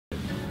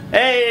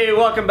Hey,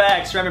 welcome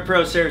back. Ceramic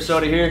Pro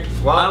Sarasota here.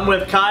 Well, I'm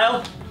with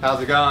Kyle.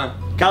 How's it going?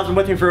 Kyle's been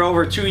with me for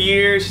over 2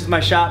 years. He's my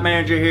shop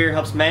manager here,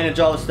 helps manage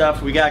all the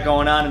stuff we got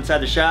going on inside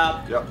the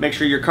shop. Yep. Make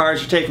sure your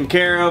cars are taken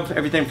care of.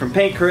 Everything from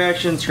paint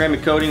correction,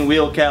 ceramic coating,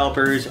 wheel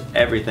calipers,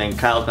 everything.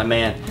 Kyle's my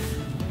man.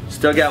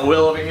 Still got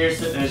Will over here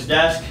sitting at his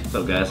desk. What's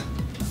up, guys?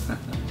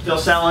 Still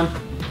selling.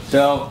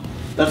 So,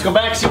 let's go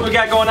back and see what we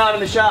got going on in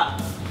the shop.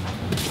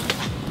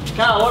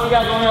 Kyle, what do we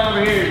got going on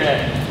over here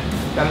today?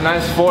 Got a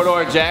nice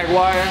 4-door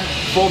Jaguar,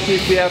 full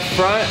PPF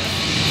front,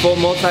 full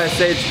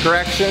multi-stage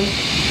correction.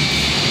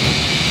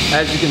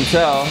 As you can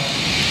tell,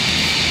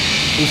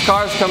 these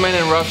cars come in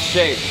rough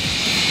shape.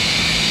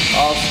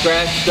 All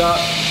scratched up,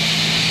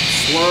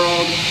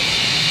 swirled.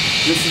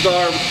 This is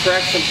our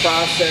correction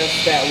process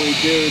that we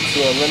do to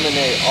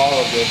eliminate all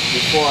of this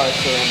before our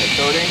ceramic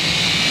coating,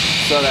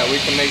 so that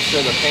we can make sure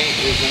the paint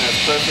is in as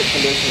perfect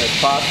condition as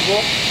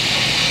possible.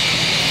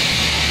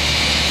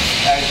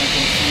 As you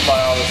can see by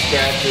all the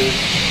scratches,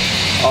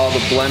 all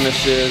the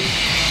blemishes,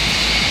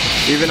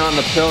 even on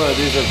the pillar,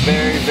 these are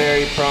very,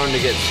 very prone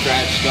to get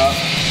scratched up.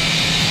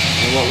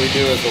 And what we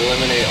do is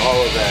eliminate all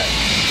of that.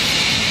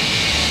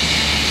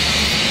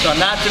 So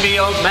not to be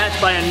matched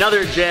by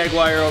another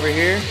Jaguar over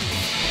here.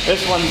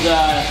 This one's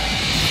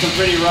some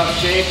pretty rough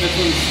shape. This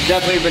one's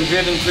definitely been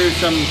driven through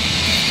some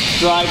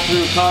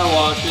drive-through car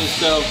washes.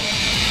 So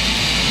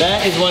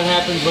that is what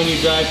happens when you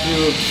drive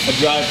through a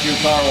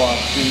drive-through car wash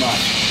too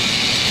much.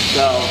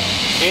 So,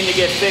 need to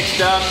get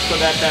fixed up so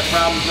that that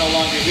problem's no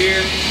longer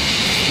here.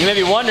 You may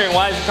be wondering,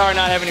 why does the car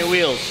not have any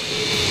wheels?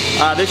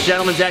 This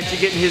gentleman's actually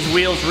getting his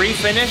wheels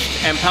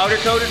refinished and powder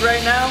coated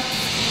right now.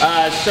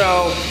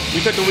 So,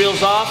 we took the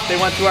wheels off,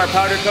 they went through our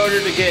powder coater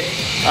to get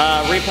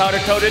re-powder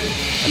coated,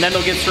 and then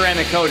they'll get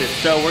ceramic coated.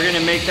 So we're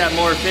gonna make that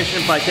more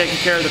efficient by taking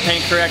care of the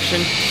paint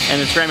correction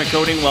and the ceramic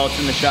coating while it's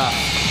in the shop.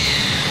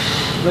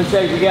 Looks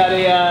like we got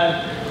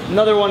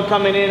another one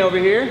coming in over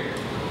here.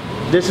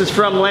 This is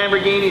from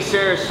Lamborghini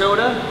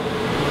Sarasota.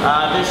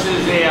 This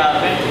is a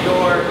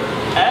Aventador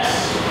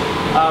S,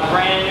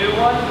 brand new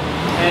one,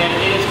 and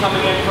it is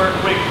coming in for a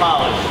quick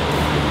polish.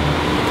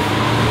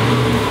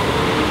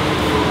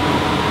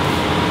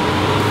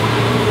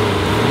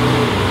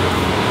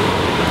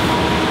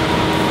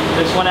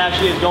 This one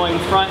actually is going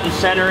front and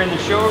center in the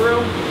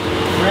showroom.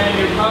 Brand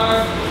new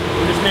car.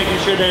 We're just making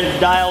sure that it's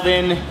dialed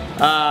in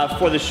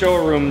for the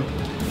showroom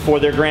for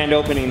their grand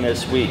opening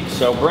this week.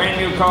 So brand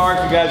new car.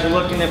 If you guys are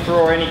looking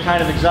for any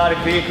kind of exotic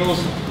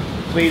vehicles,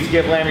 please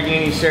give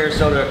Lamborghini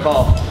Sarasota a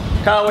call.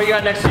 Kyle, what you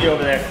got next to you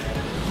over there?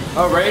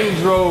 A Range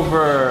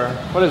Rover.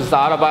 What is this,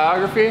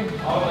 autobiography?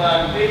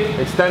 Autobiography.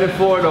 Extended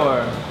 4-door.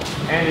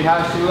 Andy,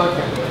 how's she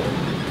looking?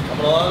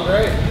 Coming along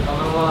great.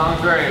 Coming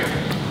along great.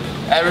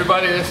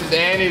 Everybody, this is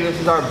Andy. This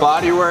is our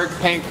bodywork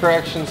paint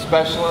correction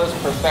specialist,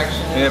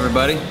 perfectionist. Hey,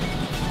 everybody.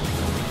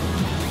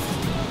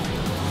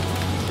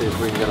 See if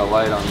we can get a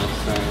light on this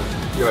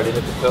thing. You already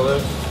hit the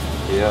pillars?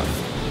 Yep.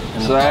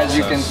 So as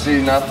you can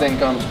see, nothing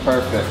comes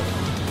perfect,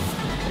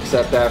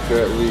 except after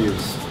it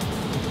leaves.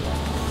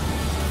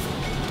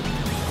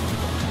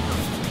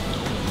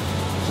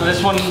 So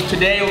this one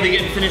today will be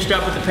getting finished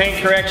up with the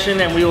paint correction,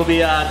 and we will be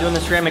doing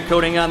the ceramic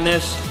coating on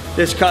this.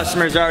 This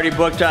customer's already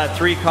booked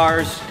 3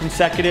 cars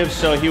consecutive,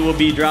 so he will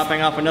be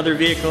dropping off another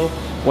vehicle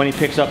when he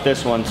picks up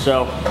this one.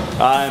 So,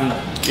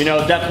 you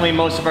know, definitely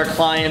most of our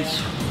clients,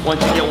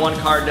 once you get one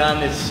car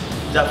done, it's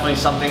definitely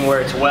something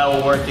where it's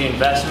well worth the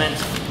investment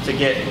to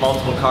get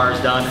multiple cars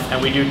done. And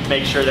we do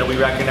make sure that we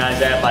recognize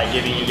that by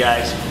giving you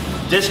guys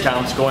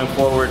discounts going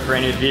forward for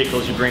any of the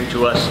vehicles you bring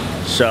to us.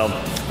 So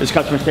this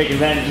customer's taking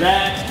advantage of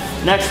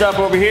that. Next up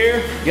over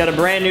here, you got a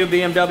brand new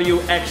BMW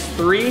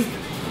X3.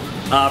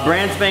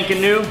 Brand spanking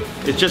new.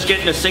 It's just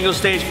getting a single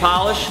stage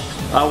polish.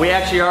 We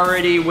actually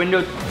already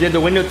did the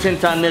window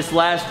tint on this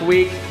last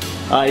week.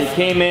 He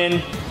came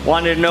in,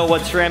 wanted to know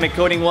what ceramic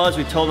coating was.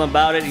 We told him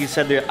about it. He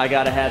said, I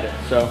gotta have it.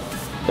 So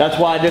that's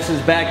why this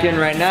is back in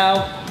right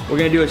now. We're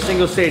gonna do a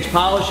single stage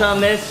polish on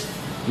this,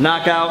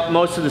 knock out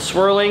most of the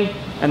swirling,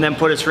 and then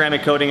put a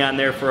ceramic coating on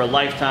there for a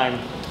lifetime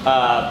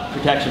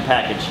protection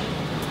package.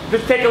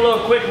 Just take a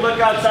little quick look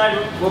outside,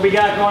 what we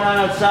got going on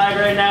outside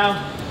right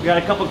now. We got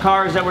a couple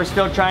cars that we're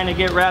still trying to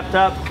get wrapped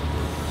up.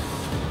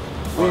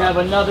 We have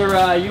another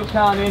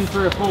Yukon in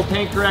for a full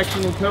paint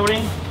correction and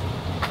coating.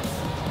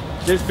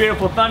 This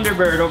beautiful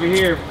Thunderbird over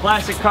here,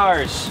 classic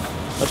cars.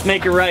 Let's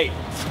make it right.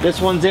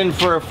 This one's in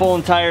for a full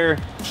entire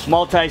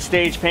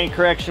multi-stage paint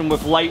correction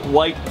with light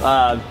white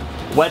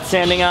wet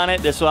sanding on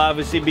it. This will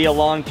obviously be a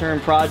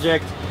long-term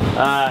project.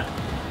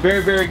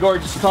 Very, very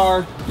gorgeous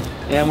car.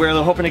 And we're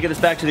hoping to get this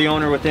back to the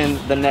owner within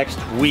the next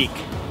week.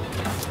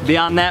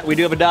 Beyond that, we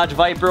do have a Dodge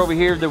Viper over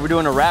here that we're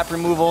doing a wrap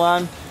removal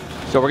on.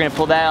 So we're gonna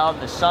pull that out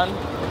in the sun,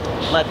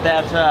 let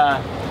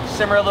that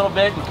simmer a little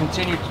bit, and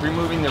continue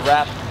removing the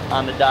wrap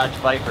on the Dodge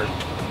Viper.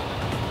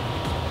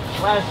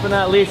 Last but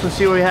not least, let's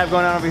see what we have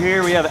going on over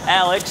here. We have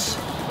Alex.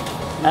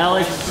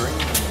 Alex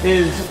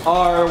is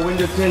our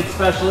window tint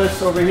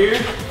specialist over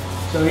here.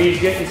 So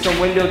he's getting some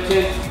window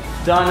tint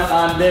done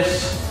on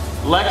this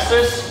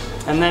Lexus.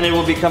 and then it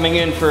will be coming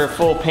in for a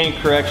full paint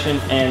correction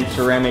and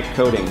ceramic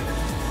coating.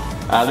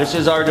 This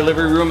is our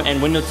delivery room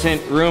and window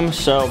tint room,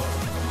 so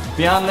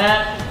beyond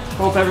that,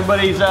 hope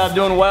everybody's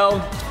doing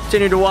well.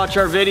 Continue to watch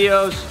our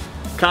videos.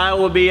 Kyle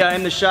will be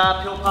in the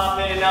shop. He'll pop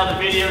in and out of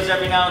the videos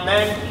every now and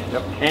then.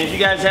 Yep. And if you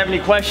guys have any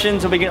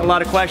questions, we'll be getting a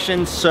lot of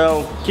questions,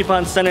 so keep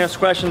on sending us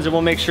questions and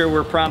we'll make sure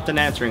we're prompt in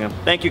answering them.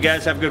 Thank you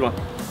guys, have a good one.